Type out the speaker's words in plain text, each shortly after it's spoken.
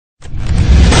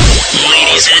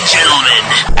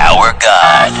gentlemen, our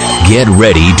God. Get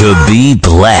ready to be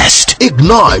blessed.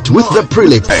 Ignite with the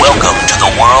Prelate. Welcome to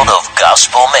the world of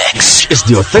Gospel Mix. It's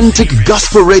the authentic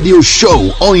gospel radio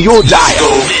show on your dial.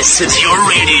 This is your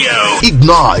radio.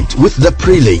 Ignite with the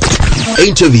Prelate.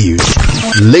 Interviews,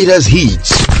 latest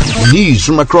hits, news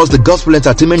from across the gospel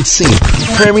entertainment scene,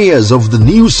 premieres of the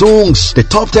new songs, the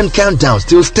top 10 countdown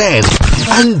still stands,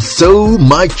 and so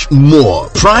much more.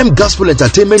 Prime gospel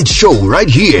entertainment show right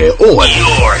here on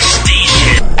your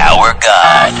station, our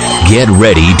God. Get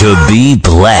ready to be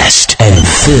blessed and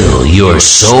fill your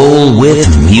soul with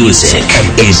music.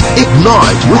 It's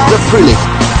Ignite with the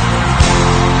Prelate.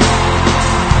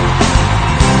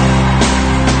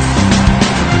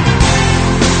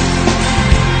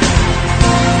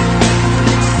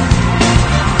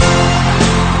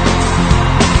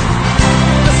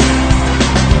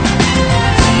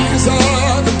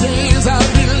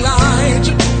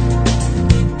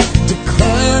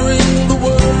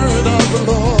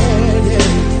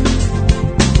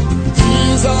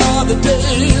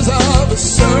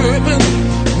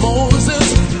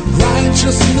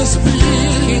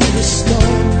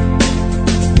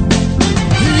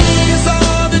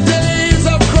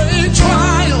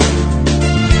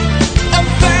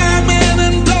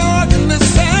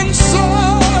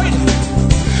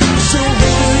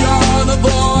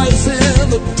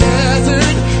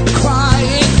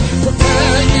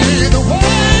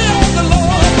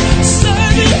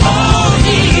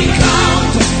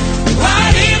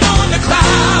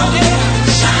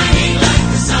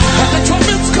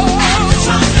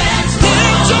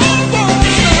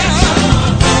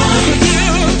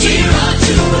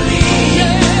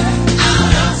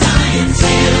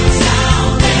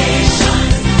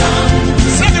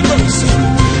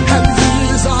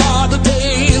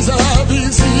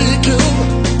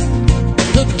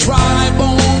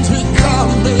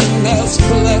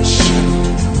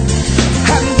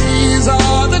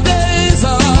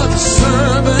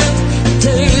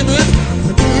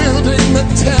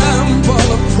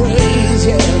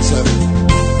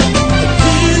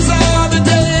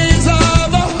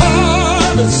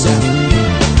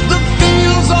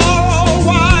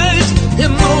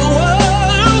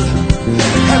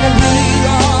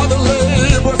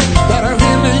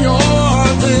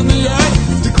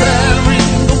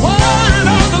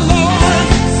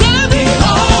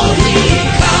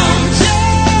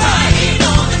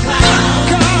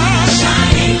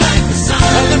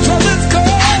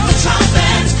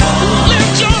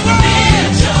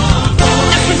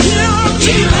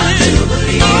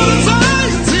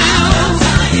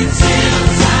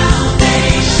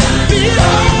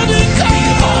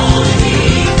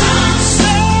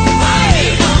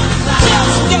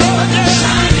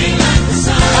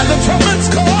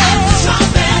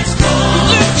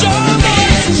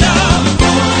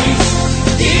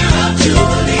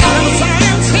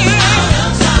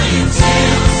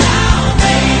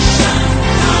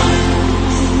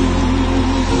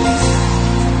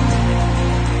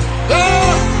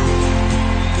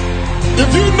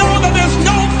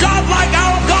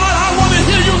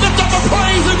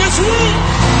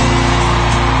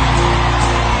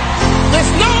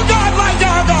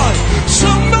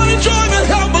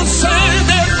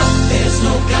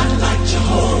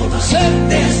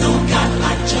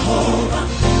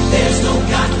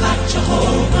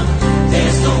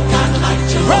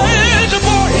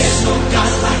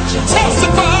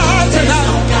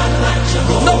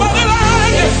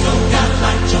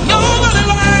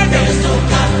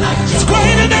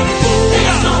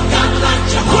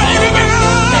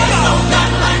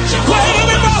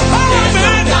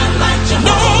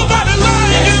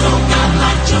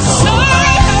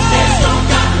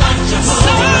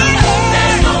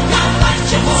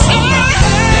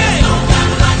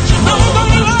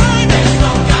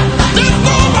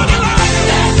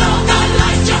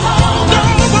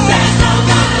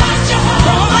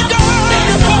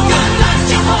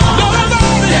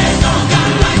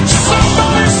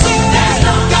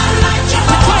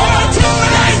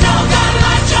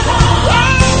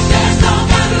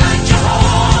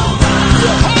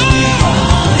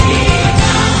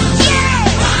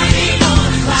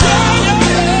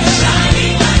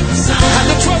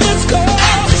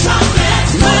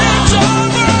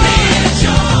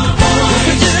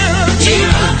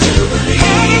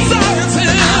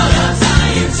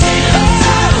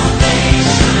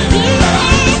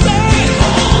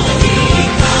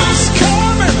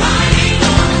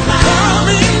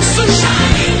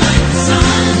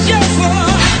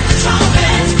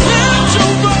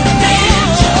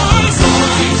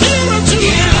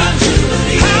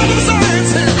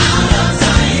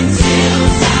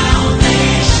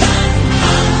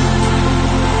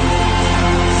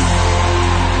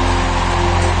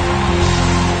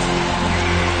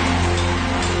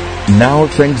 Now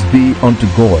thanks be unto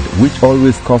God, which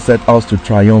always causeth us to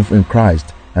triumph in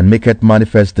Christ, and maketh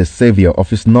manifest the Saviour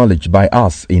of his knowledge by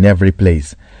us in every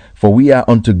place. For we are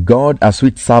unto God a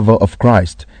sweet savour of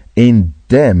Christ, in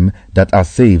them that are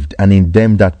saved, and in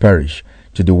them that perish.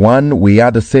 To the one we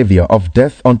are the Saviour of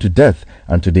death unto death,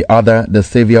 and to the other the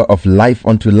Saviour of life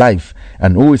unto life.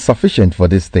 And who is sufficient for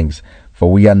these things?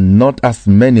 For we are not as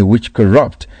many which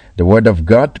corrupt the word of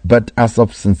God, but as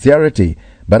of sincerity,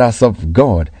 but as of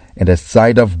God. In the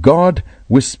sight of God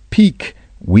we speak,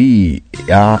 we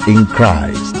are in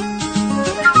Christ.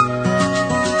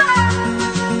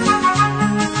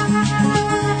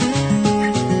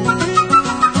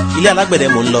 Ilé alágbẹ̀dẹ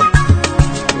mò ń lọ.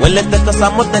 Wọ́n lè tẹ́tọ́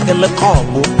sámọ́ tẹ́kẹ̀lẹ́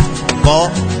kọ́ọ̀bù. Kọ́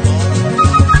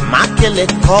máa kẹ́lẹ́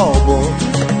kọ́ọ̀bù.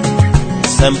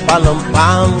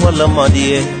 Sẹ̀mpálọ̀mpám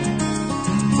wọlọ́mọdé.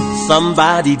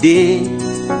 Somebody day,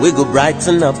 we go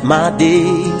brighten up my day.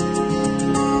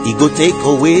 He go take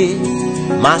away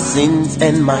my sins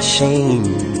and my shame.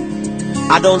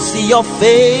 I don't see your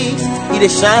face, it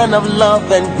is a shine of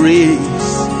love and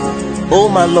grace. Oh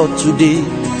my Lord, today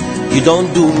you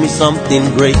don't do me something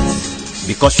great,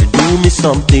 because you do me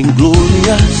something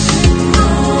glorious.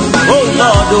 Oh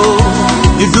Lord, oh,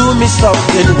 you do me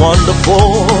something wonderful.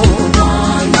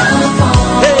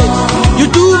 Hey, you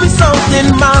do me something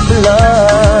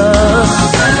marvelous.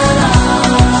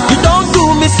 You don't do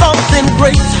me something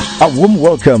great. A warm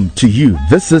welcome to you.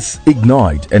 This is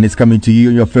Ignite, and it's coming to you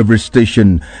on your favorite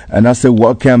station. And I say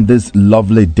welcome this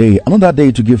lovely day. Another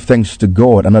day to give thanks to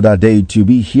God. Another day to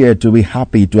be here, to be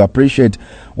happy, to appreciate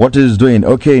what He's doing.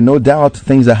 Okay, no doubt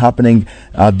things are happening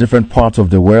at different parts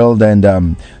of the world,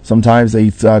 and sometimes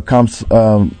it comes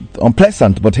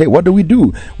unpleasant. But hey, what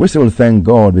do? We still thank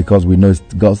God, because we know it's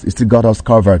still got us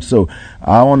covered. So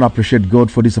I want to appreciate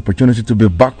God for this opportunity to be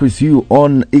back with you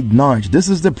on Ignite. This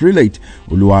is the prelate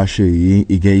Oluwaseyi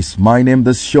Igais. My name.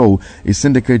 This show is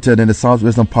syndicated in the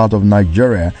southwestern part of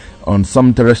Nigeria on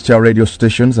some terrestrial radio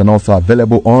stations, and also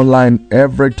available online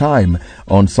every time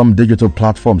on some digital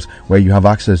platforms where you have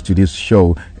access to this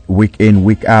show week in,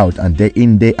 week out, and day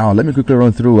in, day out. Let me quickly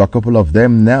run through a couple of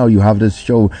them now. You have this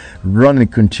show running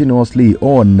continuously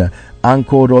on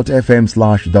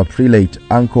anchor.fm/theprelate,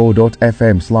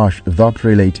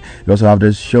 anchor.fm/theprelate. You also have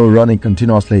this show running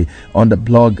continuously on the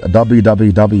blog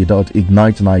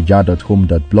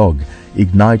www.igniteniger.home.blog,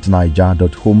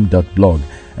 igniteniger.home.blog.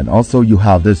 And also you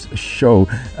have this show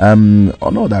on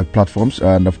other platforms,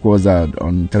 and of course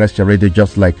on terrestrial radio,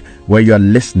 just like where you are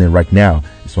listening right now.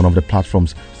 It's one of the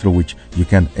platforms through which you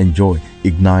can enjoy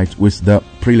Ignite with the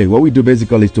Prelate. What we do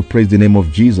basically is to praise the name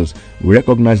of Jesus. We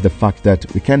recognize the fact that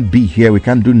we can't be here, we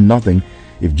can't do nothing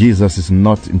if Jesus is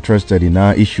not interested in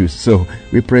our issues. So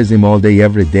we praise Him all day,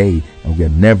 every day, and we are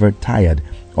never tired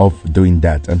of doing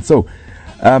that. And so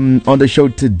on the show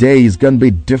today is going to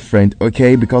be different,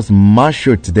 okay, because my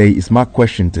show today is my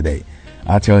question today.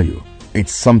 I tell you,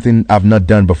 it's something I've not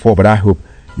done before, but I hope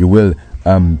you will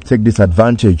take this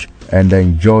advantage and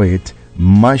enjoy it.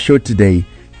 My show today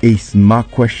is my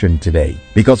question today,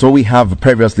 because what we have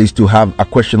previously is to have a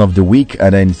question of the week,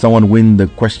 and then someone win the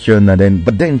question,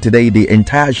 but then today the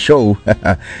entire show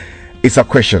is a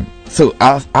question. So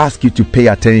I'll ask you to pay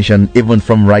attention. Even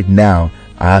from right now,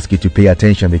 I ask you to pay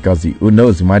attention, because who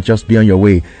knows, you might just be on your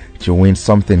way to win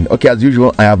something. Okay, as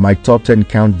usual, I have my top 10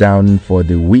 countdown for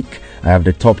the week. I have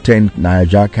the top 10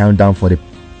 Niger countdown for the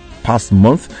past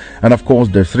month, and of course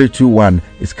the 3-2-1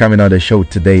 is coming on the show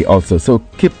today also. So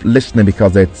keep listening,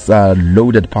 because it's a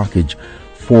loaded package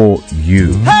for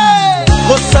you. Hey!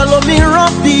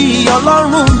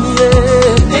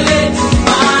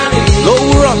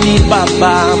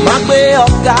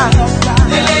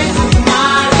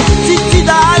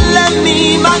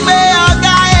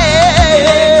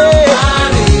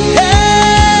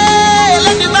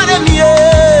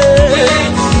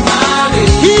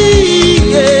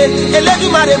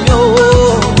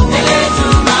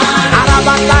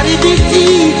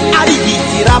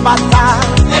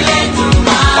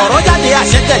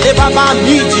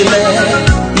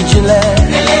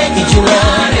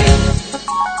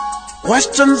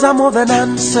 Questions are more than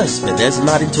answers, but there's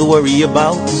nothing to worry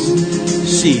about.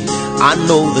 See, I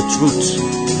know the truth.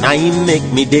 Now you make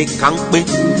me they can't wait.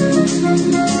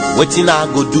 Waiting I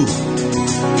go do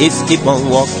is keep on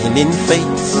walking in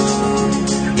faith.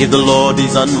 If the Lord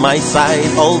is on my side,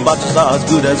 all battles are as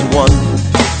good as one.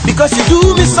 Because you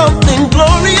do me something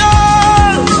glorious.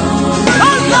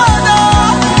 Oh Lord,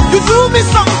 oh, you do me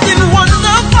something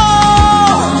wonderful.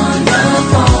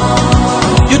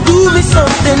 You do me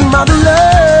something marvelous.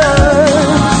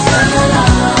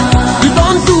 You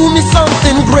don't do me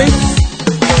something great.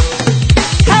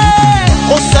 Hey,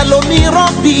 oh Salomi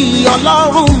Rabbi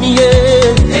ọlọ́run mi yé.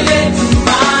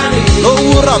 Elédùmarè.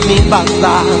 Òwúrọ̀ mi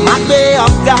bàbá má gbé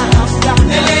ọ̀gá.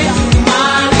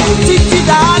 Elédùmarè. Títí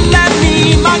dálẹ́ mi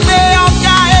má gbé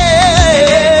ọ̀gá.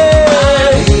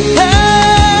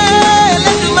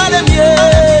 Elédùmarè mi yé.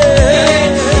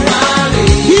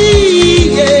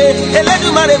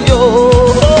 Elédùmarè mi yó.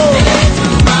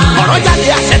 Ọ̀rọ̀ jáde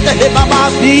àṣẹ tẹ̀lé bàbá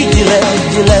bí jìnlẹ̀.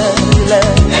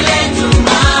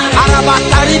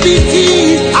 Arabata ribiti,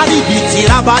 aribiti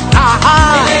rabata.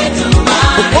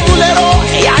 Òpópólérò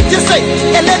ẹ̀yà jẹ́sẹ̀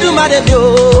Elédùmarè mi o.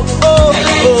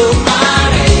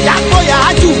 Yàtọ̀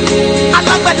yàájú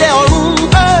alágbẹ̀dẹ ọ̀run.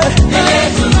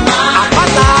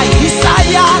 Àpáta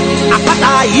ìsáyà, àpáta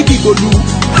ìdìgbòlù.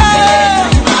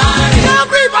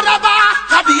 Every bàbá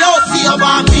kábíyèsí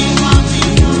ọba mi.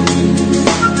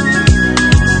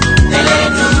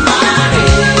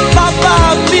 Bàbá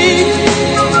mi.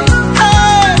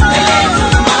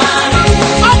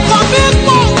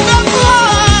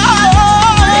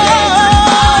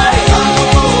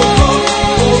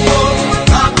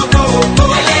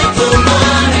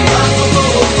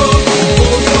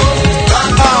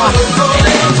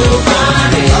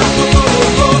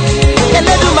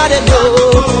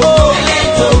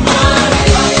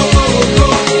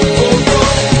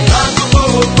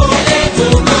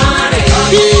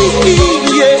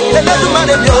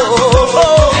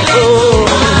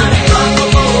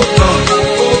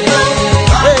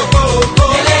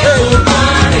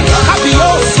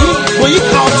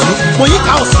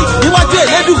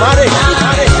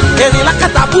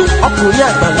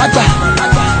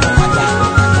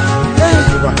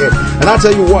 And I'll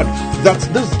tell you what, that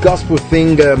this gospel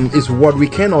thing is what we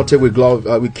cannot take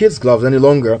with kids' gloves any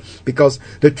longer, because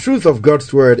the truth of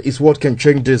God's word is what can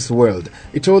change this world.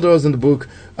 He told us in the book,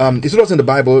 he told us in the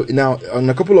Bible. Now, on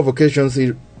a couple of occasions,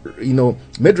 he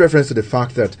made reference to the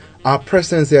fact that our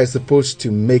presence here is supposed to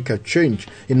make a change.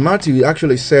 In Matthew, he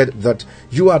actually said that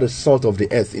you are the salt of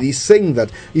the earth. It is saying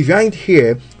that if you ain't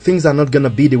here, things are not going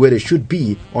to be the way they should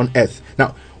be on earth.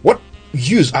 Now, what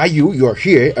use are you? You're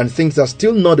here, and things are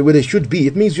still not the way they should be.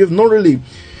 It means you have not really,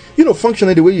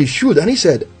 functioning the way you should. And he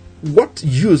said, what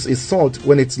use is salt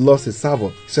when it's lost its savour?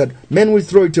 He said, men will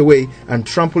throw it away and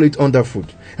trample it underfoot.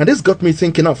 And this got me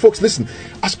thinking, now, folks, listen,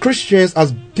 as Christians,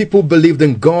 as people believed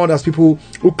in God, as people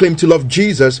who claim to love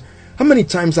Jesus, how many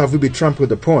times have we been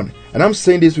trampled upon? And I'm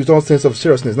saying this with all sense of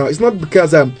seriousness. Now, it's not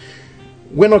because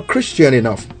we're not Christian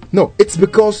enough. No, it's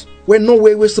because we're not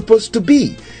where we're supposed to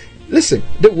be. Listen,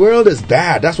 the world is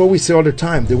bad. That's what we say all the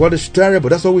time. The world is terrible.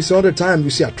 That's what we say all the time. We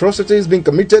see atrocities being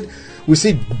committed. We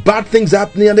see bad things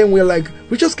happening, and then we're like,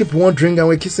 we just keep wondering, and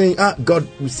we keep saying, God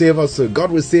will save us. God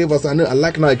will save us. I know,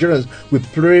 like Nigerians, we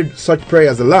prayed such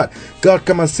prayers a lot. God,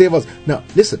 come and save us. Now,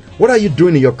 listen, what are you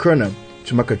doing in your corner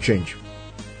to make a change?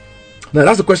 Now,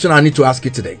 that's the question I need to ask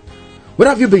you today. What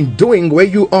have you been doing where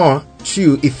you are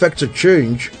to effect a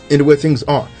change in the way things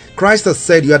are? Christ has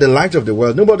said you are the light of the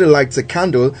world. Nobody lights a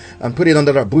candle and put it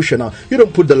under a bushel. Now, you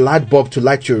don't put the light bulb to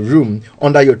light your room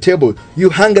under your table. You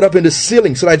hang it up in the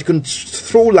ceiling so that you can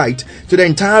throw light to the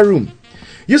entire room.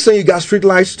 You say you got street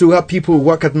lights to help people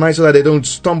work at night so that they don't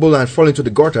stumble and fall into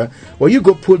the gutter. Well, you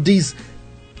go put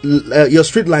your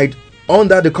street light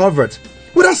under the covert.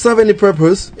 Will that serve any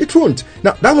purpose? It won't.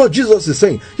 Now, that's what Jesus is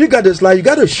saying. You got this light, you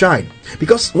got to shine.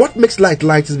 Because what makes light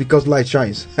light is because light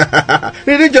shines.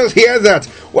 Did you just hear that?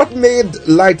 What made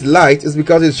light light is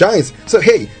because it shines. So,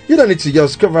 hey, you don't need to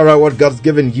just cover out what God's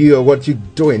given you or what you're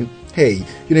doing. Hey,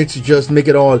 you need to just make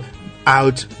it all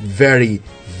out very,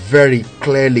 very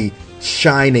clearly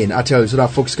shining. I tell you, so that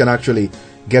folks can actually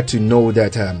get to know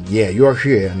that, you're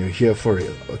here and you're here for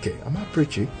real. Okay, I'm not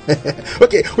preaching.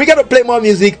 Okay, we got to play more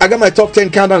music. I got my top 10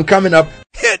 countdown coming up.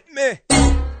 Hit me.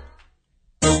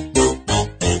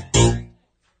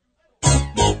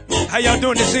 How y'all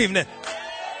doing this evening?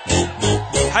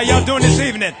 How y'all doing this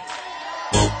evening?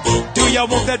 Do y'all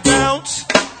want that bounce?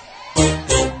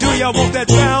 Do y'all want that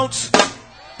bounce?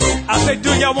 I say,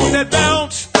 do y'all want that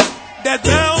bounce? That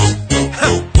bounce?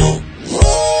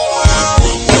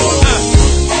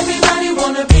 Everybody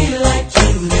wanna be like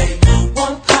you. They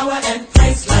want power and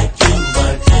praise like you.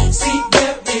 But see,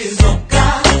 there is no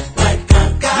God like our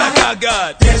God. Like our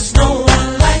God. There's no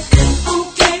one like you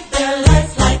who gave their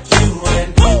life like you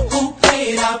and who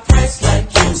paid our price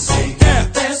like you. Say,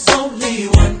 there's only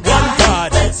one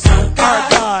God. That's our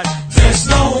God. There's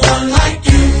no one like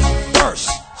you. Verse.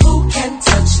 Who can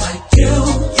touch like you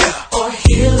or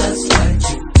heal us like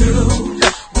you do?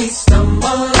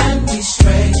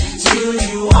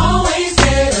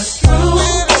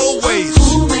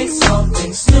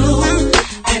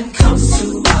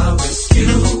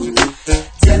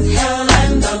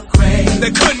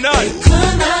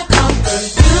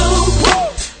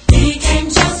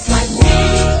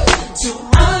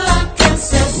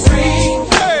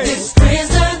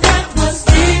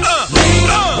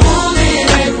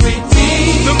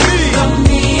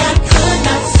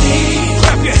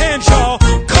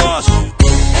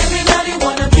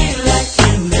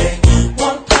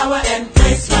 and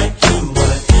praise like you.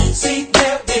 But see,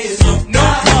 there is no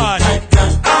God like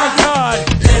our God.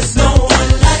 There's no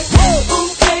one like you who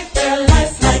gave their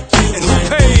life like you. And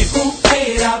who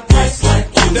paid our price like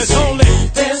you. There's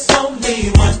only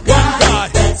one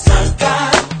God. That's our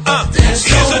God. There's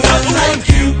no one like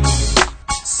you.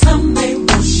 Some may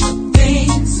worship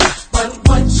things, but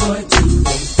what joy do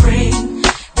they bring?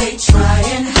 They try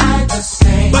and hide the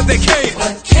same, but they can't.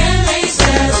 But can they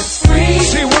set us free?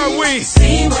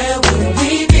 See where would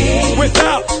we be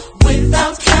without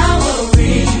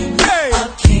Calvary? Hey. A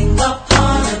king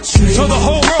upon a tree, so the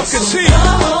whole world can see.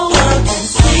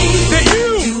 That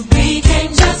you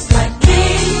became just like me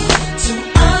to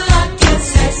unlock and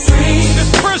set free. This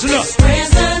prisoner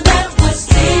that was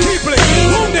deeply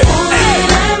wounded.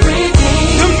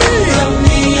 To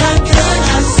me, I could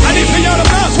not see. I need for y'all to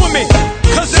bounce with me,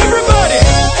 'cause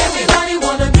everybody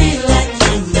wanna be like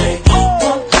you. They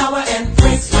want power and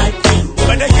praise like you.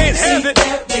 But they can't have it,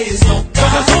 there is no God.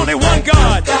 'cause there's only one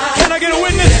God. Can I get a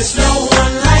witness? There's no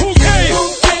one like who gave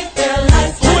their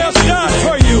life. Who else died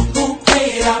for you? Who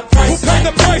paid our price? Who paid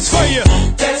the price for you?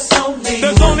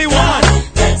 There's only one.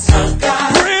 That's our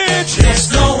God. Bridge.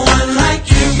 There's no one like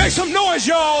you. Make some noise,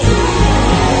 y'all.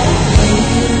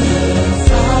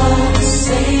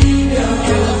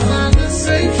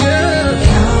 Savior,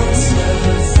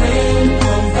 Counselor, friend,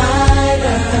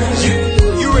 provider.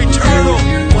 You're eternal.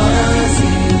 Was,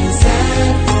 is,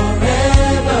 and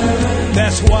forever.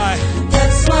 That's why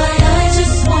I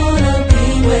just wanna be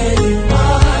where you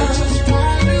are.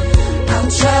 I'll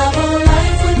travel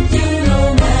life with you no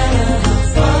matter how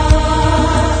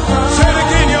far. say it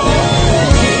again, y'all.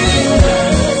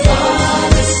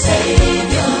 Father,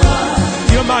 Savior,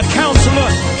 You're my counselor,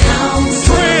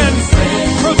 friend,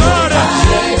 provider.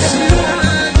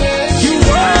 You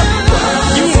were,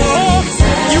 you are,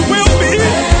 you will be.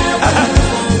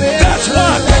 That's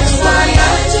why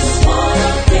I just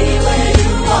wanna be where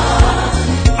you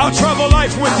are. I'll travel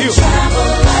life with you. Travel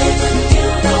life with you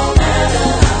no matter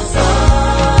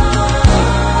how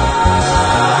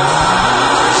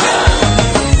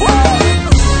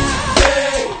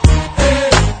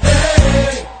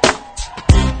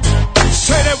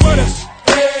Say that with us.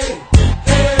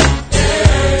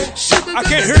 I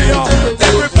can't hear y'all.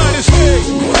 Everybody say.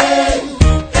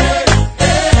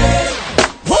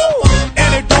 Woo!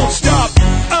 And it don't stop.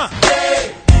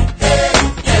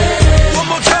 One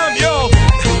more time, y'all.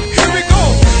 Here we go.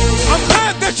 I'm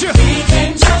glad that you.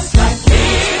 became just like me.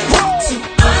 To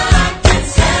unlock and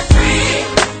set free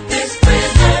this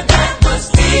prisoner that was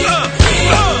deep.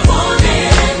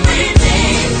 Wanted and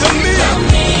redeemed. The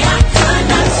me. I could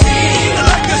not see. I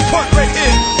like this part right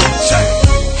here. Say.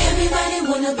 Everybody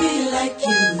wanna be like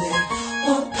you. They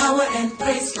want power and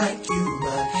praise like you.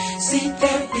 But see,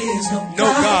 there is no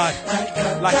God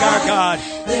like our God.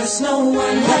 There's no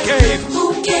one like gave?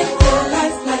 Who gave their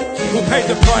life like you? Who paid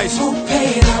the price? Who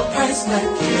paid our price like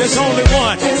you? There's only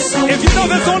one. There's only If you know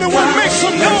there's only one, make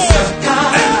some noise.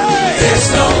 Hey! There's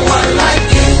no one like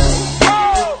you.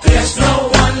 There's no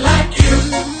one like you.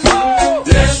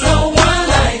 There's no one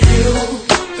like you.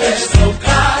 There's no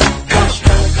God. There's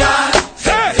no God.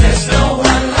 Hey! There's no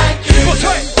one like you. People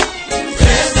say.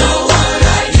 There's no one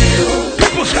like you.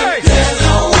 People say. There's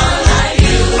no one like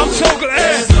you. I'm so glad.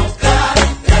 There's no God.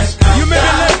 There's no You may be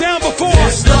God. let down before.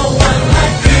 There's no one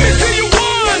like you. Let me see you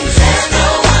ones. There's no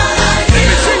one like Let you.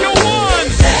 me see your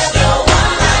ones. There's no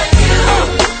one like you.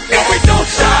 And we don't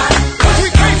stop, 'cause we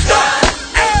can't stop.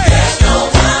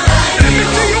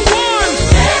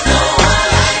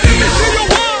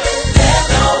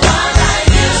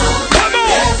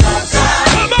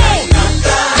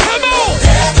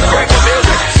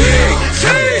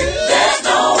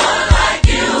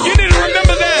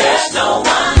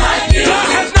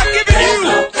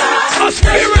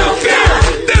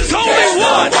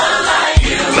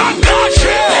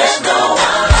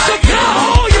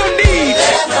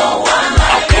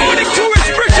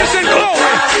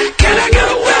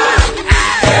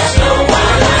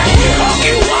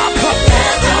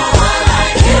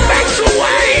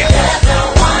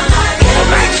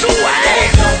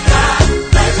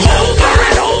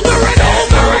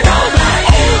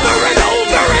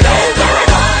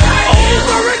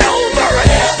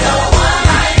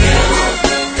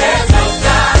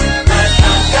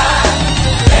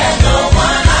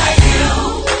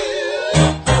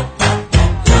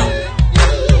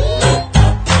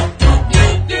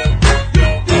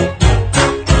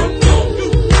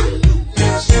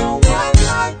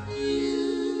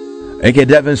 Okay,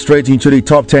 diving straight into the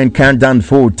top 10 countdown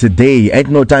for today. Ain't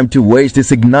no time to waste.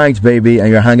 It's Ignite, baby, and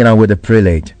you're hanging out with the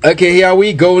prelate. Okay, here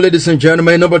we go, ladies and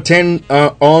gentlemen. Number 10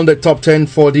 on the top 10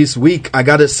 for this week. I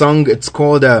got a song. It's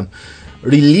called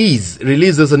Release.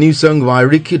 Release is a new song by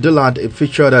Ricky Dillard. It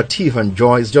featured Tiff and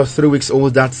Joy. It's just 3 weeks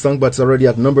old, that song, but it's already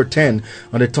at number 10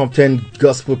 on the top 10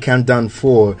 gospel countdown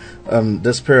for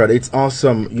this period. It's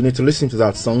awesome. You need to listen to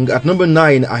that song. At number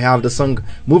 9, I have the song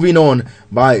Moving On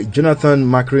by Jonathan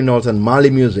McReynolds and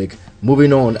Mali Music.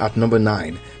 Moving On at number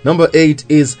 9. Number 8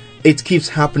 is It Keeps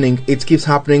Happening. It Keeps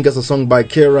Happening is a song by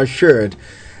Kara Sheard.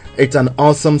 It's an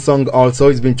awesome song also.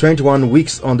 It's been 21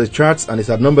 weeks on the charts and it's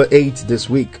at number 8 this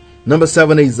week. Number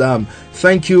 7 is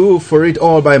Thank You For It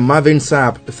All by Marvin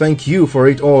Sapp. Thank You For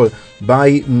It All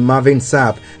by Marvin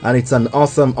Sapp. And it's an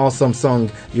awesome song.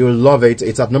 You'll love it.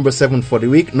 It's at number 7 for the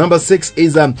week. Number 6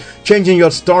 is Changing Your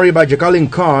Story by Jacqueline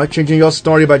Carr. Changing Your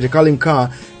Story by Jacqueline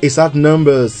Carr is at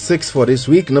number 6 for this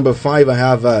week. Number 5, I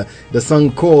have the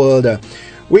song called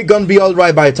We're Gonna Be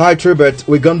Alright by Ty Tribbett.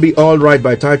 We're Gonna Be Alright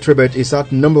by Ty Tribbett is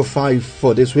at number 5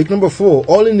 for this week. Number 4,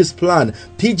 All in His Plan.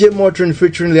 PJ Morton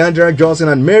featuring Leandra Johnson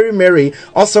and Mary.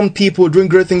 Awesome people doing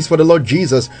great things for the Lord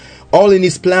Jesus. All in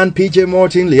His Plan, PJ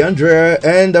Morton, Leandra,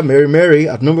 and Mary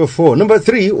at number 4. Number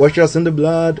 3, Wash Us in the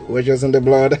Blood. Wash Us in the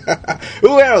Blood.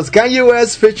 Who else? Kanye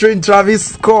West featuring Travis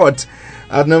Scott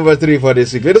at number 3 for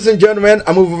this week. Ladies and gentlemen,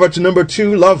 I move over to number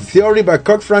 2, Love Theory by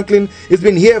Kirk Franklin. It's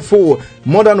been here for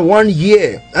more than 1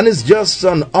 year and it's just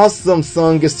an awesome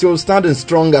song. It's still standing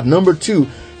strong at number 2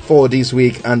 for this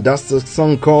week, and that's the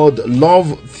song called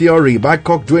Love Theory by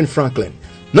Kirk Franklin.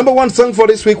 Number 1 song for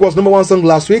this week was number 1 song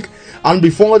last week, and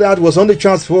before that was on the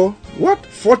charts for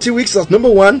 40 weeks as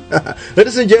number 1.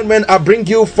 Ladies and gentlemen, I bring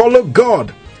you Follow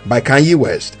God by Kanye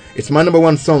West. It's my number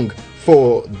 1 song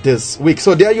for this week.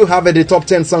 So there you have it, the top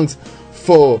 10 songs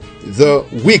for the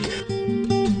week.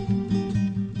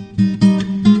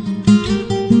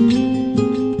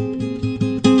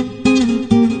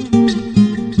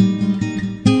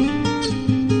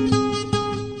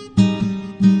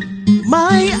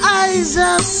 My eyes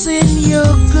have seen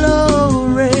your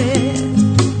glory.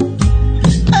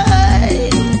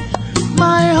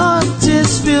 My heart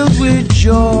is filled with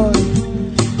joy.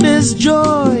 This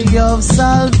joy of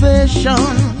salvation.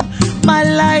 My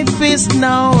life is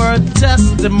now a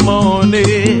testimony.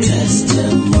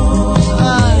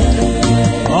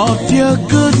 Of your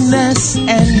goodness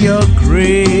and your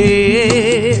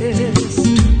grace.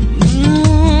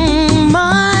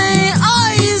 My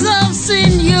eyes have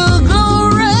seen your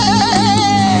glory.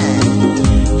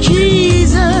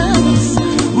 Jesus,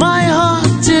 my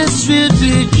heart is filled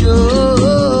with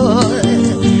joy.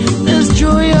 This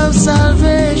joy of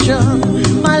salvation.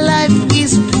 My life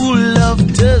is full of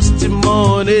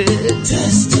testimony.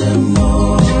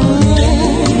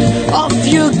 Of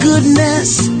your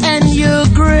goodness and your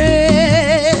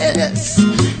grace.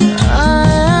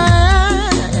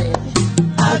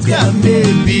 I got me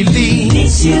believe.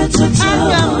 I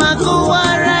got my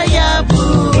kuwara ya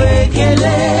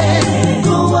buekele.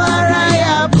 Kuwara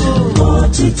ya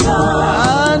buotito.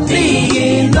 Andi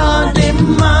no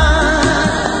dema.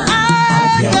 I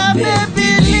got me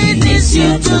believe.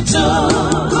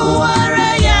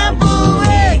 Kuwara ya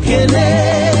buekele.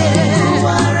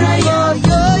 Kuwara ya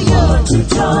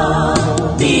buotito.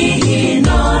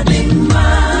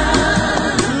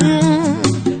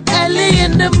 Early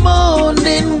in the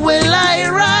morning will I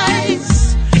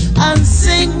rise and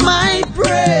sing my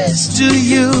praise to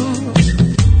you.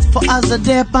 For as the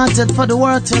day parted for the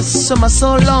waters, so my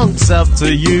soul longs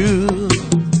after you.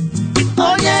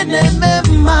 Oh yeah,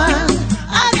 nemema,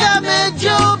 agame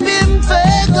jobim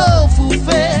fego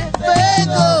fufe.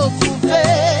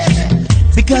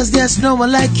 Because there's no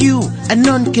one like you, and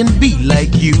none can be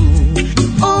like you.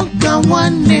 Oh, God,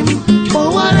 one name,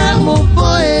 oh, what I'm a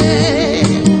boy.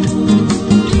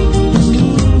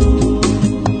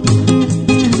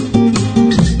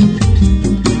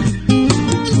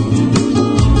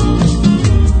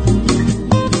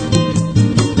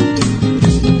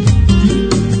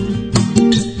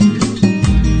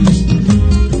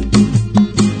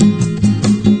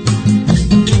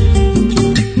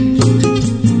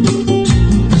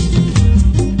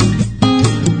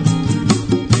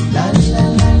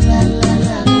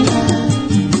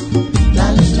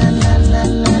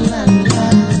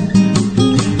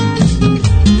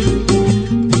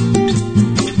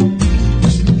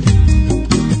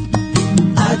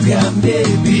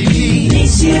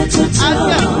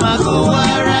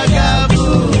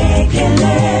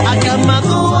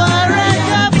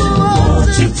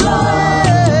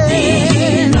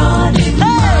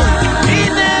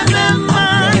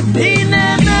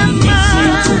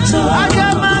 I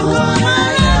got my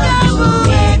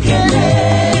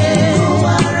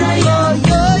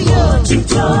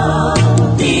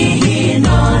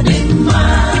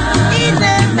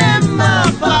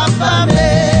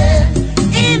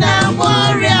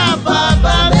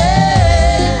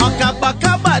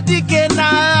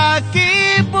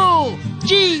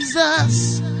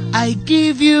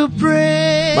to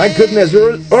pray. My goodness,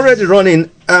 we're already running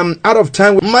out of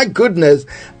time. My goodness,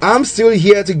 I'm still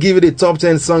here to give you the top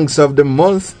 10 songs of the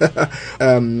month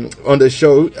on the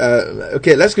show.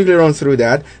 Okay, let's quickly run through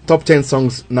that. Top 10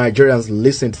 songs Nigerians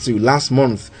listened to last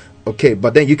month. Okay,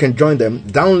 but then you can join them.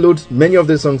 Download many of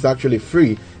the songs are actually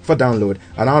free for download,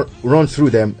 and I'll run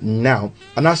through them now.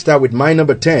 And I'll start with my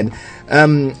number 10.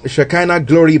 Shekinah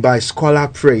Glory by Scholar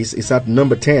Praise is at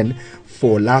number 10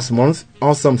 for last month.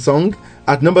 Awesome song.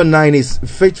 At number 9 is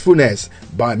Faithfulness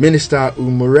by Minister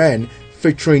Umuren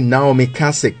featuring Naomi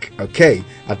Kasich. Okay,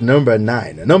 at number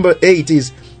 9. Number 8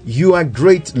 is You Are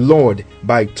Great Lord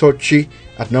by Tochi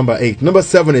at number 8. Number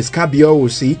 7 is Kabio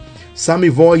Usi, Sammy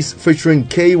Voice featuring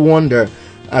K Wonder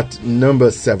at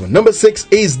number 7. Number 6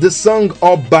 is the song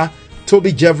Oba,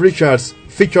 Toby Jeff Richards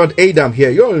featured Adam here.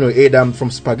 You all know Adam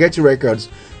from Spaghetti Records.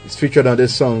 It's featured on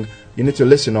this song. You need to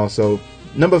listen also.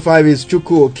 Number 5 is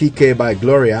Chuku Okike by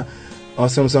Gloria.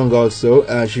 Awesome song also.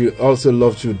 She also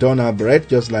loves to Donna Brett,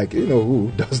 just like, you know who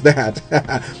does that.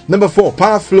 Number 4,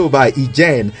 Power Flow by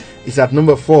Ejen is at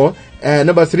number 4.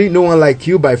 Number 3, No One Like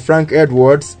You by Frank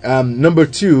Edwards. Number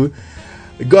 2,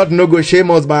 God No Go Shame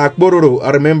Us by Akbororo.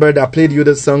 I remember I played you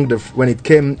the song when it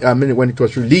came, when it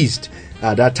was released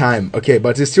at that time. Okay,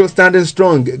 but it's still standing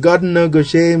strong. God No Go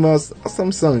Shame Us.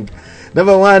 Awesome song.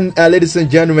 Number 1, ladies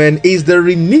and gentlemen, is the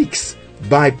remix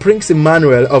by Prince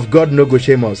Emmanuel of God No Go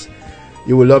Shame Us.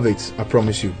 You will love it, I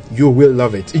promise you. You will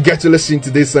love it. You get to listen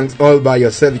to these songs all by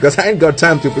yourself because I ain't got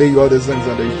time to play you all the songs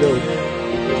on the show.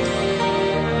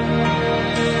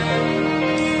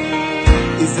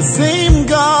 It's the same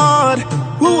God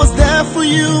who was there for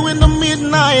you in the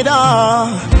midnight hour.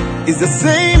 It's the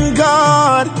same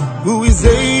God who is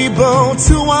able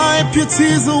to wipe your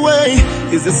tears away.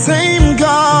 It's the same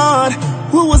God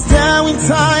who was there in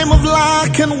time of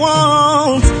lack and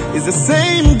want. Is the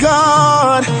same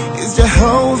God, is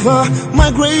Jehovah,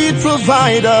 my great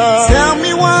provider. Tell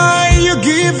me why you're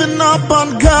giving up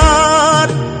on God.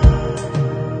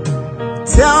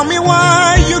 Tell me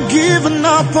why you're giving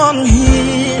up on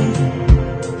Him.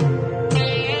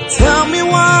 Tell me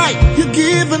why you're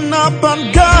giving up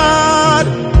on God.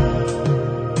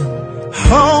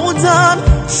 Hold on,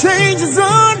 change is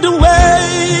on the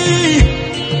way.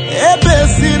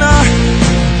 Ebesina,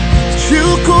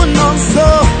 Chuku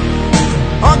Nonso,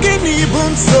 Ogini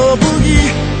Bunso Bugi,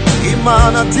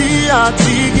 Imana Dia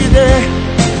Tigide,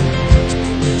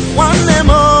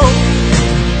 Wanemo,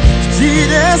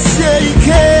 Jide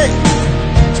Seike,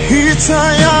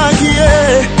 Hitayagi,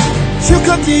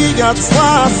 Chukatiga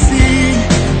Twasi,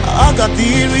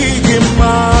 Agadiri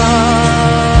Gima.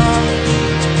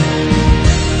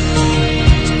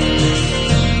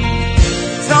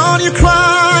 Don't you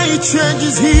cry,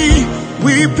 changes He,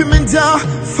 weep Him down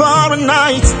for a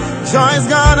night. Joy's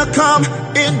gonna come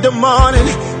in the morning.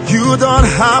 You don't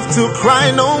have to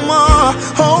cry no more.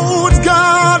 Hold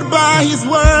God by His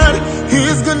word.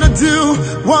 He's gonna do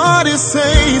what He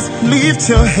says. Lift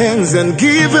your hands and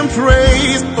give Him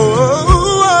praise.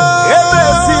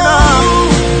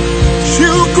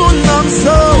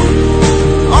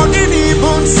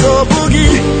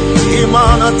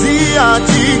 Imana dia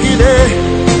tigide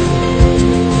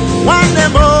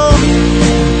Wanemo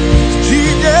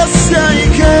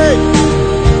Jidesyaike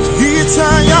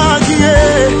Hitayagie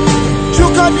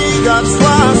Chukadiga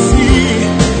Twasi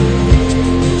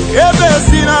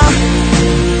Ebesina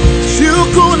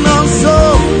Chukunanso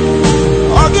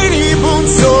Ogini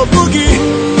Bunso Bugi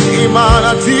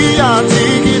Imana dia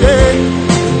tigide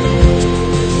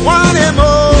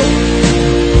Wanemo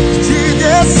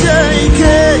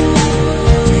Jidesyaike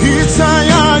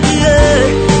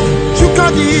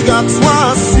Chukadiga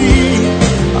Twasi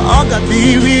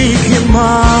Agadiri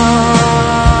Kima.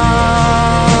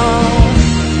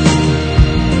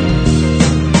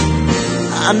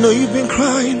 I know you've been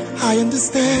crying, I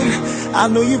understand. I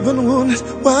know you've been wounded,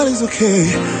 but it's okay.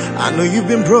 I know you've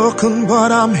been broken,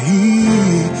 but I'm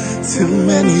here to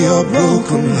mend your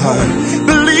broken heart.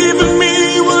 Believe in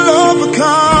me, you will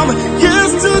overcome.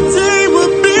 Yesterday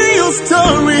will be your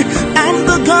story. I'm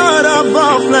the God of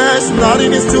all flesh.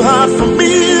 Nothing is too hard for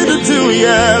me to do,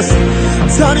 yes.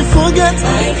 Don't you forget,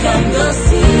 I can go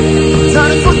see.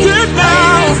 Don't you forget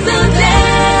now. Don't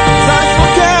you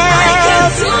forget,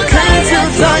 can't you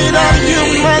tell that you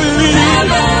might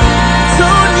leave?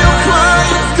 Don't you cry,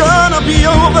 it's gonna be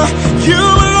over. You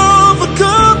will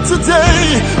overcome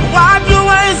today. Wipe your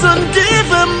eyes and give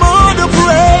Him all the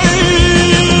praise.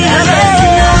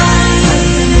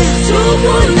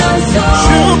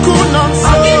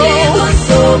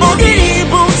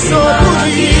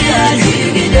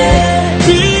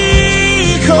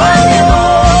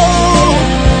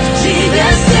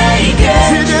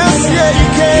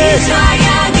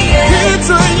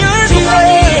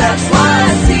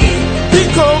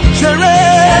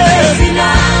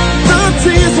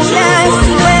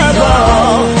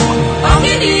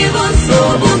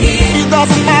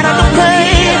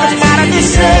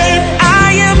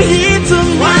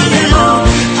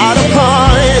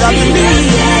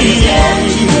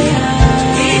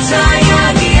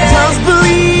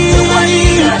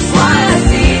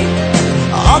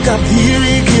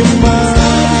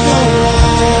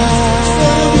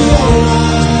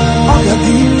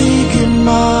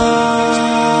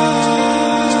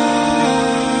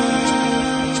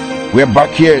 We're back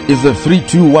here. It's a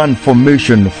 3-2-1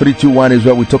 formation. 3-2-1 is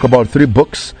where we talk about 3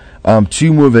 books,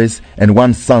 2 movies, and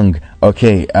 1 song.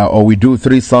 Okay, or we do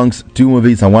 3 songs, 2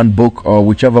 movies, and 1 book, or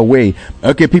whichever way.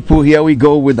 Okay, people, here we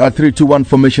go with our 3-2-1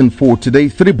 formation for today.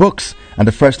 3 books, and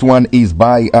the first one is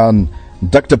by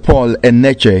Dr. Paul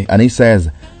Eneche, and he says,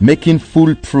 Making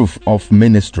Full Proof of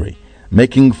Ministry.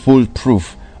 Making Full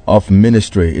Proof of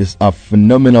Ministry is a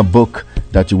phenomenal book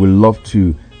that you will love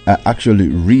to actually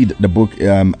read. The book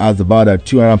has about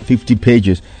 250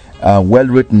 pages, well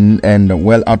written and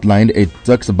well outlined. It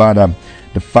talks about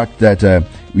the fact that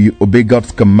we obey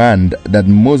God's command, that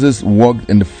Moses walked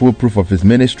in the full proof of his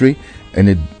ministry, and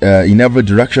in every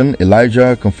direction.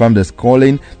 Elijah confirmed his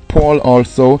calling. Paul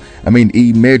also,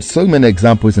 he made so many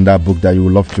examples in that book that you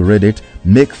will love to read it.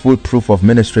 Make Full Proof of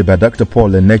Ministry by Dr. Paul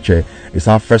Eneche is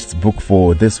our first book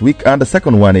for this week. And the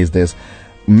second one is this,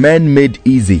 Men Made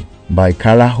Easy by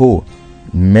Kara Ho.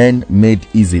 Men Made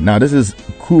Easy. Now this is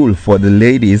cool for the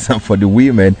ladies and for the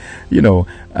women.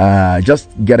 Just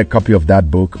get a copy of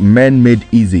that book. Men Made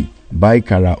Easy by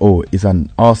Kara Ho is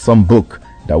an awesome book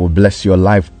that will bless your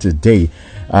life today.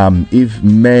 If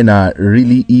men are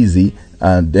really easy,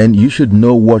 then you should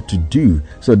know what to do.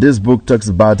 So this book talks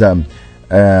about to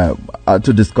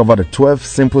discover the 12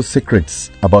 simple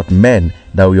secrets about men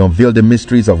that will unveil the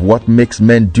mysteries of what makes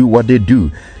men do what they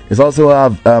do. It's also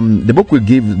the book will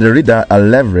give the reader a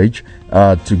leverage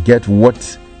to get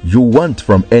what you want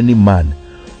from any man.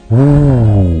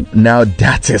 Ooh, now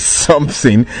that is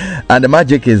something. And the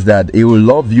magic is that he will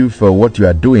love you for what you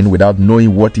are doing without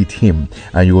knowing what it him,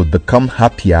 and you will become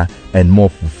happier and more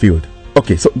fulfilled.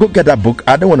 Okay, so go get that book.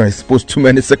 I don't want to expose too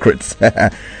many secrets.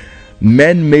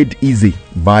 Men Made Easy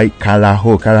by Kara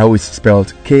Ho. Kara Ho is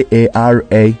spelled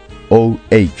Karaoh.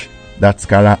 That's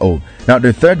Kara Ho. Now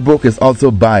the third book is also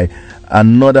by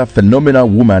another phenomenal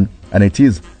woman, and it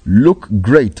is Look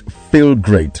Great, Feel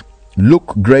Great.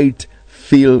 Look Great,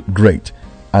 Feel Great.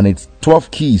 And it's 12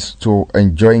 keys to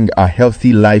enjoying a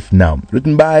healthy life now.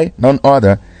 Written by none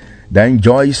other than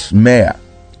Joyce Meyer.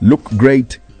 Look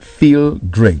Great, Feel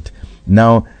Great.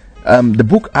 Now, the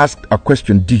book asked a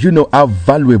question: do you know how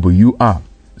valuable you are?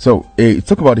 So,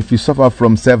 talk about if you suffer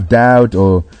from self-doubt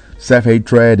or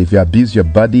self-hatred, if you abuse your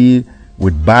body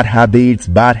with bad habits,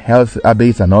 bad health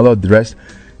habits, and all of the rest.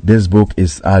 This book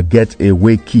is a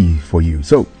getaway key for you.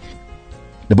 So,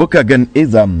 the book again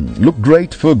is Look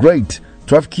Great, Feel Great: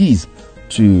 12 Keys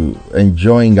to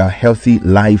Enjoying a Healthy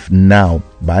Life Now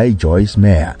by Joyce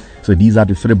Meyer. So, these are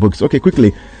the 3 books. Okay,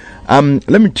 quickly.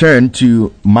 Let me turn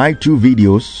to my 2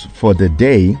 videos for the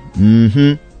day.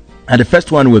 And the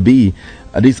first one will be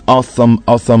this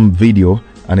awesome video,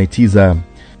 and it is a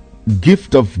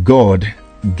Gift of God,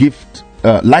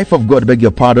 Life of God, beg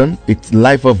your pardon. It's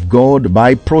Life of God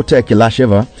by Protech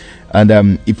Elasheva,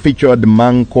 and it featured the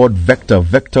man called Vector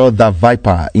the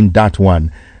Viper in that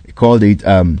one. He called it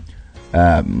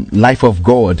Life of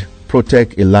God,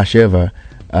 Protech Elasheva.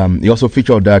 He also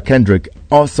featured Kendrick.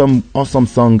 Awesome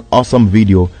song, awesome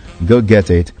video. Go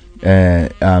get it.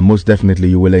 Most definitely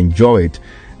you will enjoy it.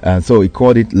 So he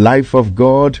called it Life of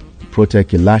God,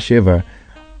 Protect Elasheva.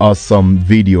 Awesome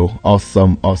video,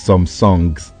 awesome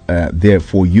songs there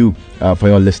for you, for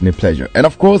your listening pleasure. And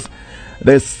of course,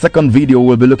 the second video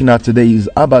we'll be looking at today is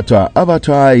Abattoir.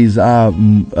 Abattoir is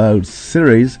a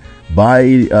series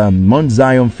by Mount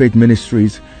Zion Faith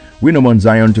Ministries. We know Mount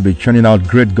Zion to be churning out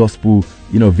great gospel,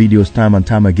 videos time and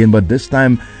time again. But this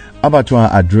time, Abattoir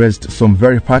addressed some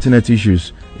very pertinent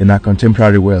issues in our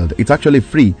contemporary world. It's actually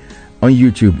free on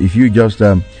YouTube. If you just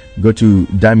go to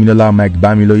Damilola Mike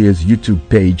Bamiloye's YouTube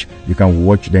page, you can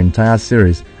watch the entire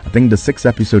series. I think the 6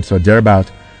 episodes are thereabout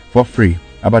for free.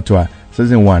 Abattoir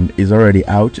season 1 is already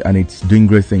out, and it's doing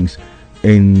great things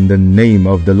in the name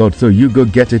of the Lord. So you go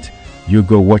get it, you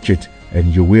go watch it,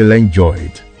 and you will enjoy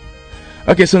it.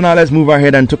 Okay, so now let's move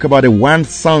ahead and talk about the 1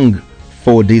 song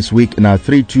for this week in our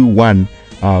 3-2-1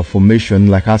 formation.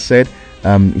 Like I said,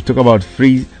 we talk about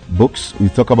 3 books. We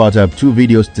talk about 2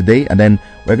 videos today, and then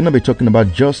we're going to be talking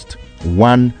about just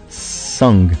 1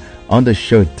 song on the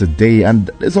show today. And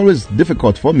it's always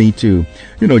difficult for me to,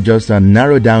 just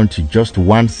narrow down to just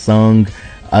 1 song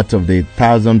out of the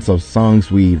thousands of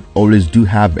songs we always do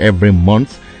have every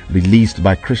month, released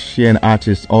by Christian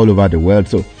artists all over the world.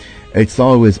 So it's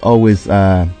always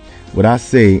what I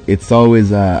say, it's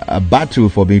always a battle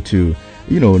for me to,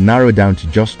 narrow down to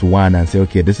just 1 and say,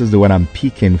 okay, this is the one I'm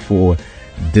picking for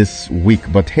this week.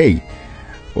 But hey,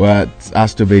 what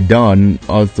has to be done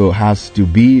also has to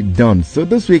be done. So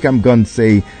this week I'm going to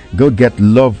say, go get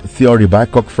Love Theory by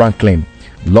Kirk Franklin.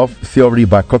 Love Theory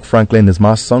by Kirk Franklin is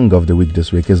my song of the week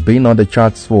this week. It's been on the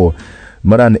charts for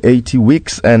more than 80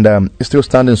 weeks, and it's still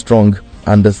standing strong.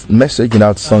 And the message in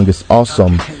that song is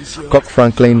awesome. Kirk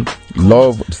Franklin,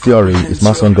 Love Theory, is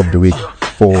my song of the week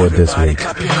for this week.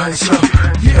 Come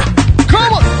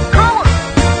on,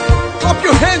 clap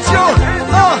your hands, yo.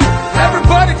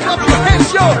 Everybody, clap your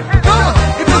hands, yo. Come on,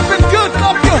 if it's been good,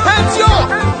 clap your hands, yo.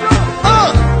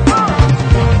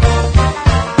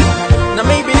 Now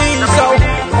maybe these, now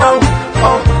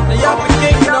y'all be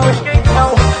thinking,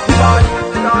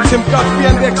 Tim Godfrey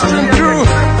and the Extreme Crew,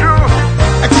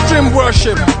 Extreme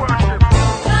Worship.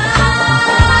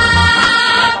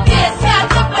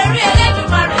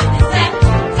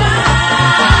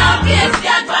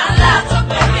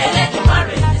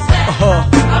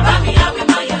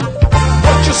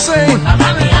 What you saying?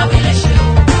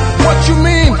 What you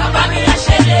mean?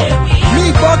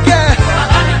 Me bucket.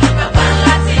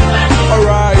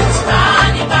 Alright.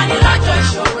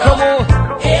 Come on.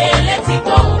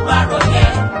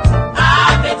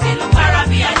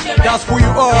 That's who you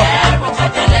are.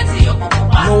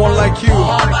 No one like you.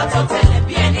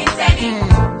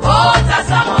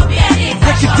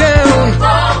 Break it down.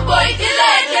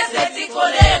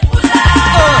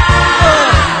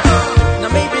 Now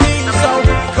maybe these so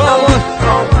come on.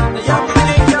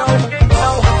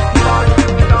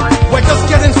 We're just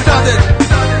getting started.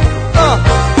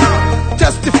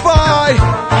 Testify.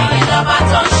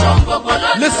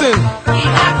 Listen.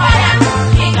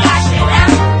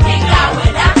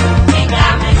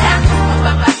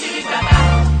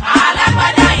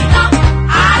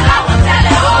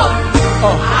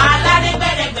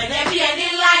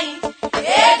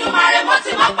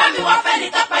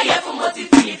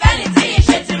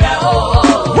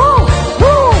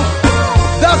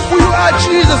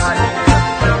 Jesus,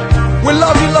 we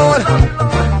love you, Lord.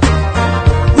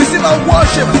 Receive our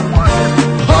worship.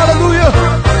 Hallelujah.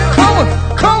 Come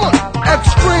on,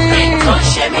 Extreme.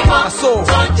 So,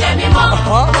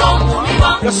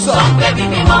 yes, sir.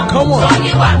 Come on.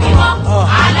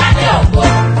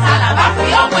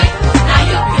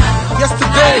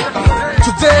 Yesterday,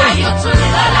 today,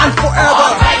 and forever.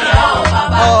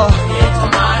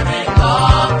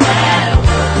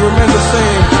 Remain the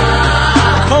same.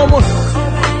 Come on.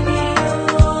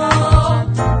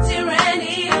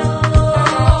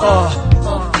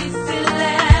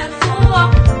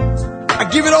 I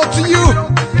give it all to you,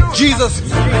 Jesus.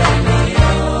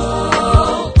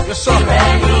 Yes, sir.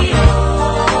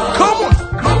 Come on.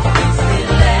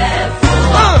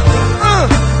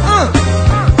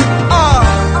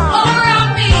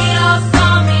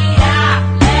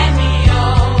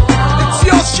 It's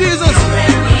yours, Jesus.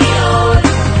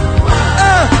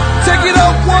 Take it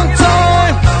up one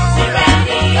time.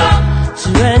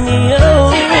 Tyranny,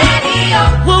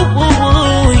 woo woo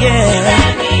woo,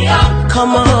 yeah.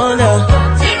 Come on,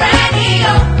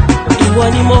 ìwọ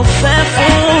ni mo fẹ́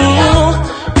fún,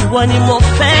 ìwọ ni mo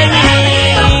fẹ́ ní,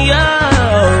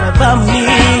 bàbá mi,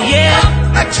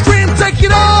 yeah. Extreme, take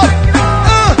it up.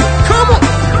 Come on.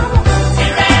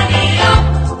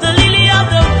 The lily of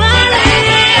the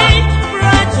valley,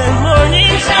 bright and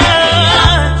morning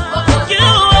star. You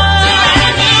are.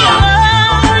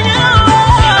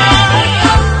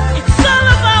 It's all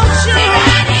about you.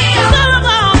 It's all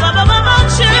about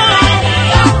you.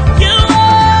 You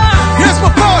are. Here's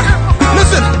my part.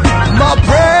 Listen, my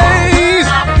praise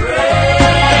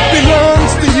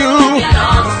belongs to you.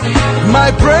 My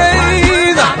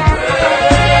praise,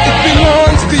 it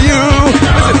belongs to you.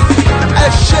 Listen,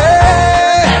 Eshe,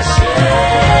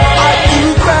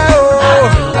 Adubao,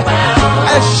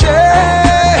 Eshe,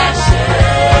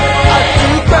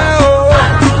 Adubao,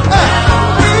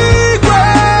 Igwe,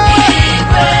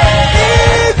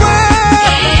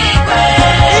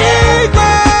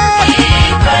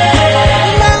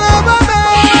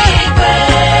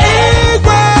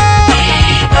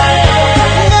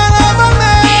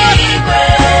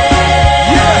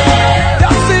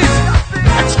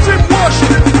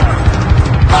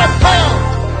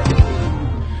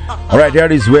 All right,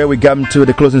 that is where we come to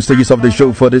the closing stages of the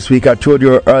show for this week. I told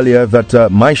you earlier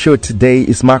that my show today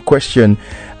is my question,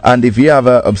 and if you have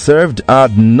observed,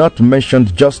 I've not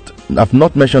mentioned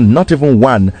not even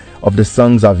one of the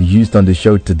songs I've used on the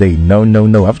show today. No.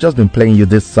 I've just been playing you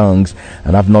these songs,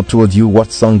 and I've not told you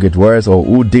what song it was or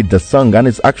who did the song, and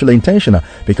it's actually intentional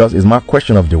because it's my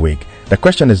question of the week. The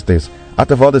question is this: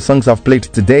 out of all the songs I've played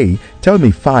today, tell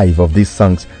me 5 of these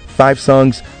songs. 5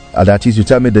 songs. That is, you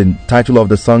tell me the title of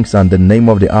the songs and the name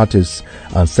of the artists,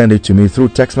 and send it to me through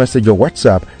text message or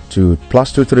WhatsApp to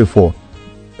 +234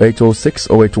 806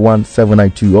 081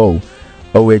 7920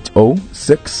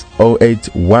 0806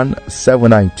 081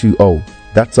 7920.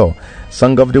 That's all.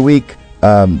 Song of the week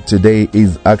today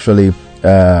is actually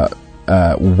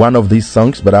one of these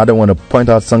songs, but I don't want to point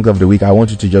out songs of the week. I want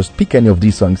you to just pick any of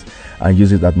these songs and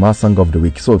use it as my song of the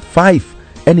week. So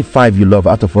any five you love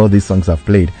out of all these songs I've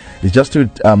played. It's just to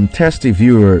test if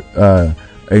you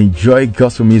enjoy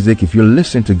gospel music. If you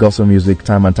listen to gospel music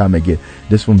time and time again,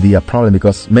 this won't be a problem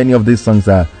because many of these songs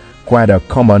are quite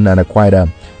common and are quite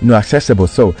accessible.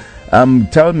 So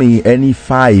tell me any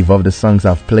five of the songs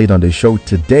I've played on the show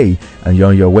today, and you're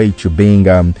on your way to being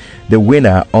the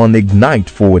winner on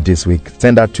Ignite for this week.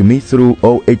 Send that to me through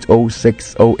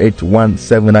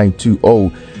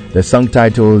 08060817920. The song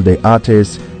title, the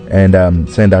artist, and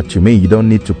send that to me. You don't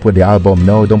need to put the album.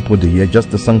 No, don't put the year.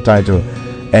 Just the song title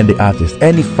and the artist.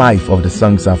 Any five of the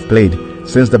songs I've played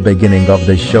since the beginning of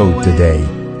the show today.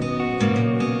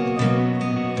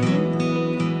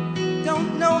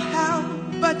 Don't know how,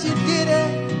 but you did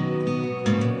it.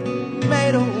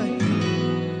 Made a way.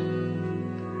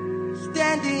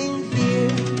 Standing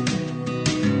here,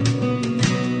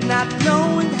 not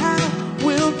knowing how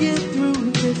we'll get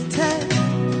through this test.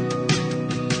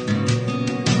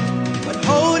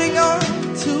 Holding on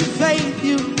to faith,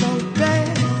 you know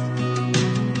best.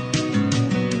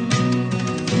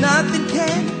 Nothing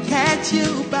can catch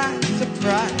you by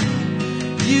surprise.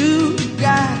 You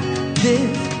got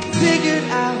this figured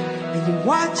out, and you're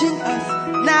watching us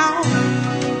now.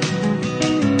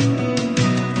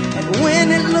 And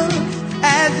when it looks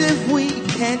as if we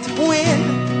can't win,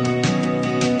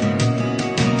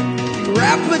 you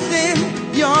wrap us in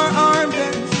your arms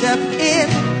and step in.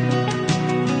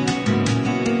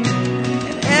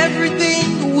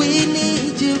 Everything we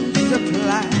need you to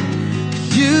supply.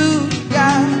 You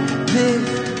got this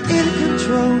in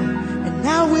control, and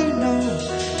now we know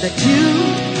that you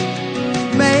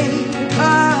made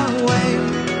our way.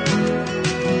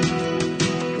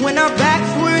 When our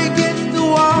backs were against the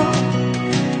wall,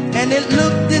 and it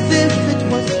looked as if it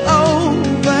was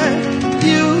over,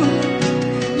 you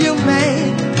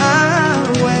made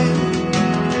our way.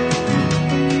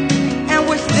 And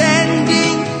we're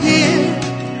standing here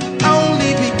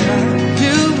only because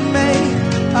you made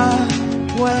a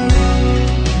way.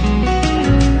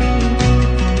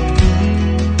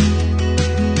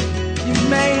 You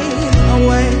made a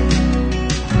way.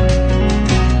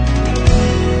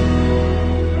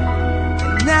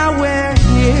 And now we're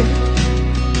here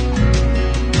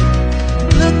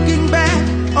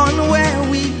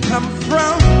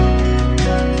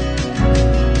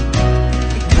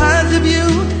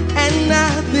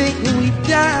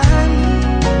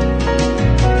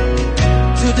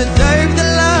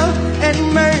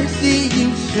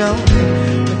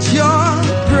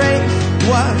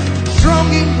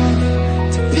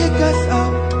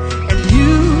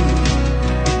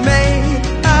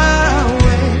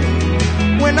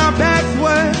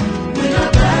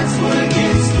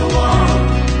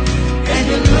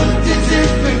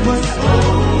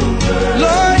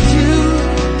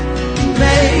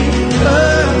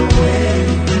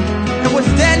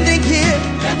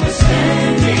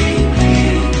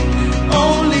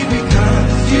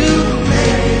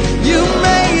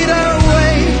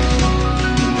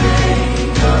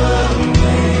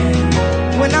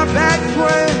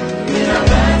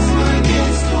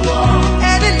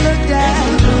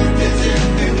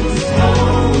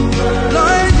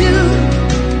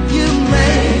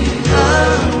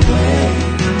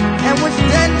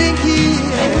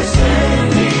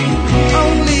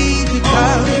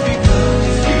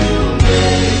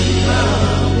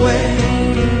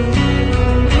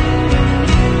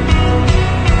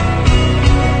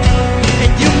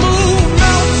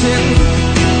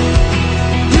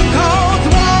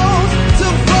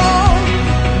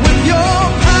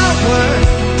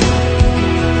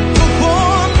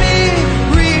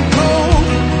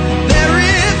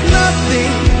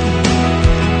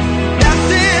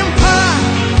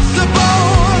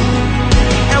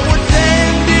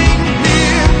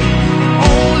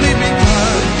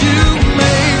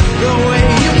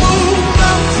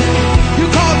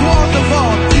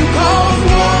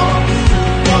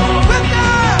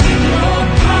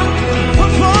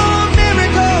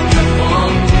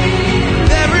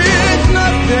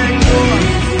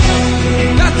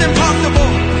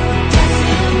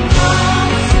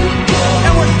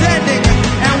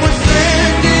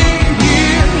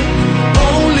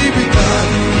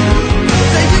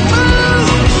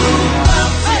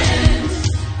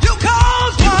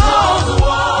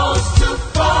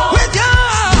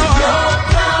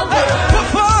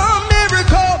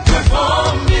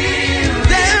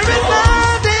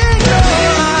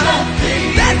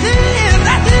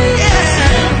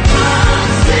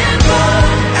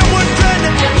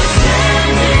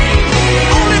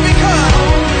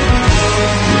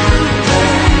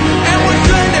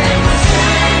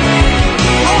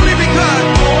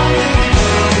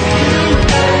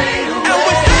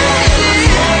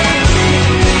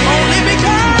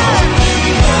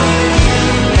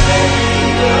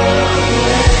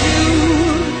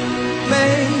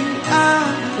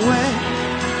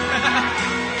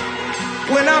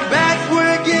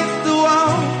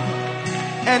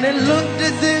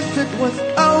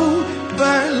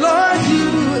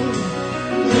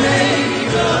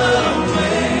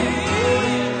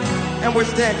we're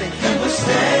standing. And we're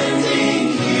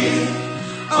standing here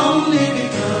only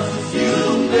because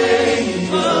you made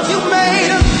us. You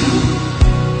made us.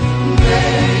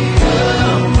 Made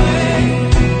a way.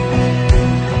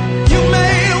 You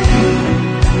made a way.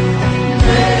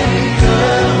 Made a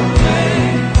way.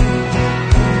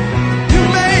 You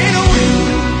made a way.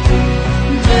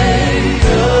 Made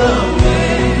a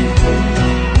way.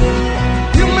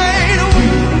 You made a way.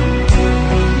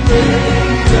 Made a way.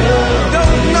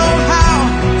 Don't know how.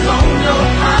 Don't know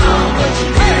how, but you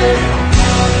did it.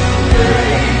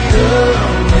 Made a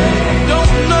way.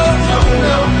 Don't know. Don't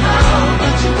know how,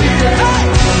 but you did it. Hey.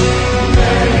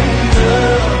 Made a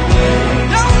way.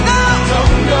 Don't know.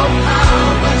 Don't know how,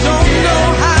 but you Don't did know it.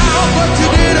 how, but you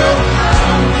did it.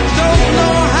 Don't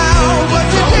know how, but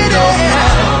you did it.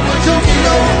 Don't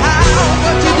know how,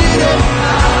 but you did it.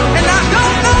 And I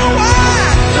don't know why.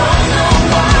 Don't know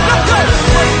why. Let's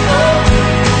go.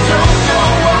 Don't know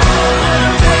why.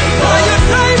 Why you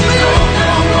saved me?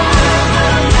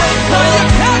 Why you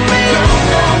kept me?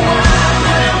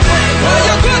 Why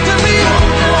you good to me?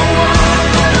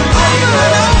 Over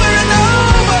and over and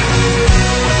over.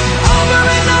 Over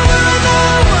and over and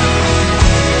over.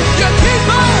 You keep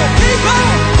on, keep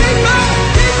on, keep on,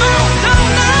 keep on. Don't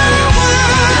know why.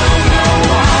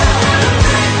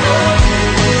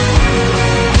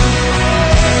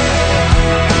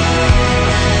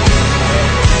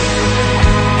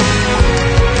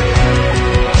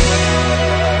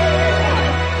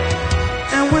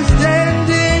 And we're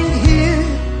standing here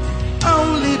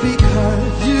only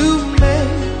because you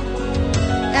made.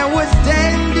 And we're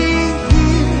standing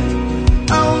here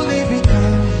only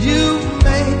because you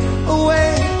made a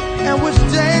way. And we're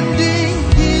standing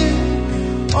here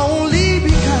only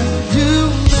because you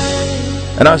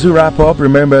made. And as we wrap up,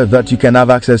 remember that you can have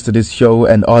access to this show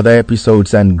and other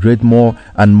episodes and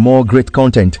more great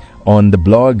content on the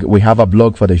blog. We have a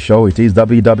blog for the show. It is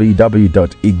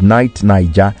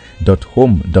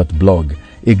www.igniteniger.home.blog.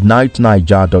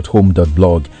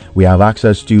 igniteniger.home.blog. We have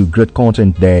access to great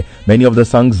content there. Many of the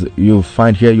songs you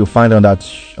find here, you find on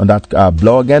that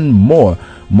blog, and more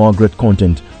great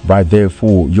content right there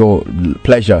for your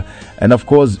pleasure. And of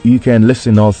course, you can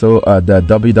listen also at the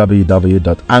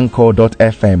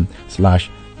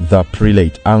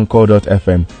www.anchor.fm/the-prelate.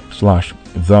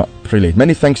 anchor.fm/the-prelate.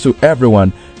 Many thanks to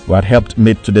everyone who had helped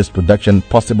make today's production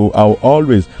possible. I'll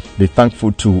always be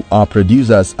thankful to our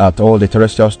producers at all the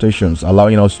terrestrial stations,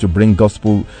 allowing us to bring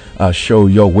gospel show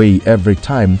your way every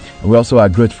time. We also are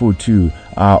grateful to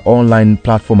our online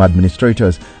platform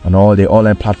administrators and all the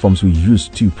online platforms we use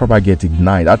to propagate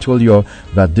Ignite. I told you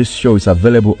that this show is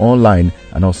available online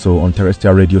and also on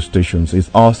terrestrial radio stations. It's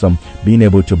awesome being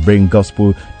able to bring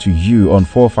gospel to you on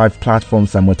 4 or 5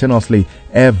 platforms simultaneously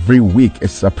every week.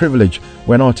 It's a privilege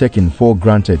we're not taking for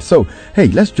granted. So, hey,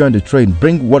 let's join the train.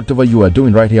 Bring whatever you are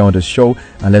doing right here on the show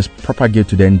and let's propagate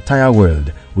to the entire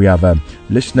world. We have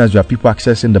listeners, we have people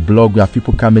accessing the blog, we have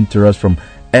people coming to us from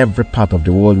every part of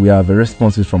the world. We have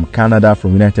responses from Canada,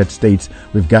 from United States.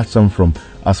 We've got some from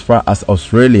as far as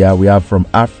Australia. We have from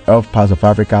all parts of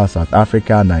Africa, South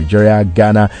Africa, Nigeria,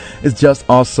 Ghana. It's just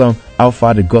awesome how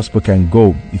far the gospel can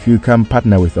go. If you can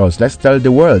partner with us, let's tell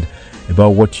the world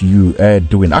about what you are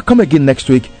doing. I'll come again next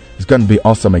week. It's going to be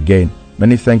awesome again.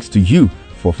 Many thanks to you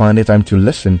for finding time to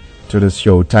listen to this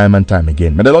show time and time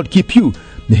again. May the Lord keep you.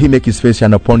 May He make His face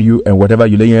shine upon you, and whatever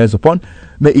you lay your hands upon,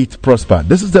 may it prosper.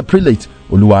 This is the prelate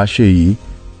Oluwaseyi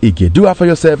Ige. Do after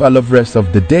yourself a love rest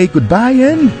of the day. Goodbye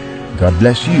and God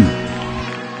bless you.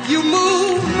 You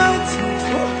move mountains.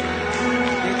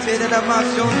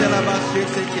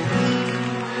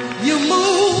 You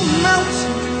move mountains.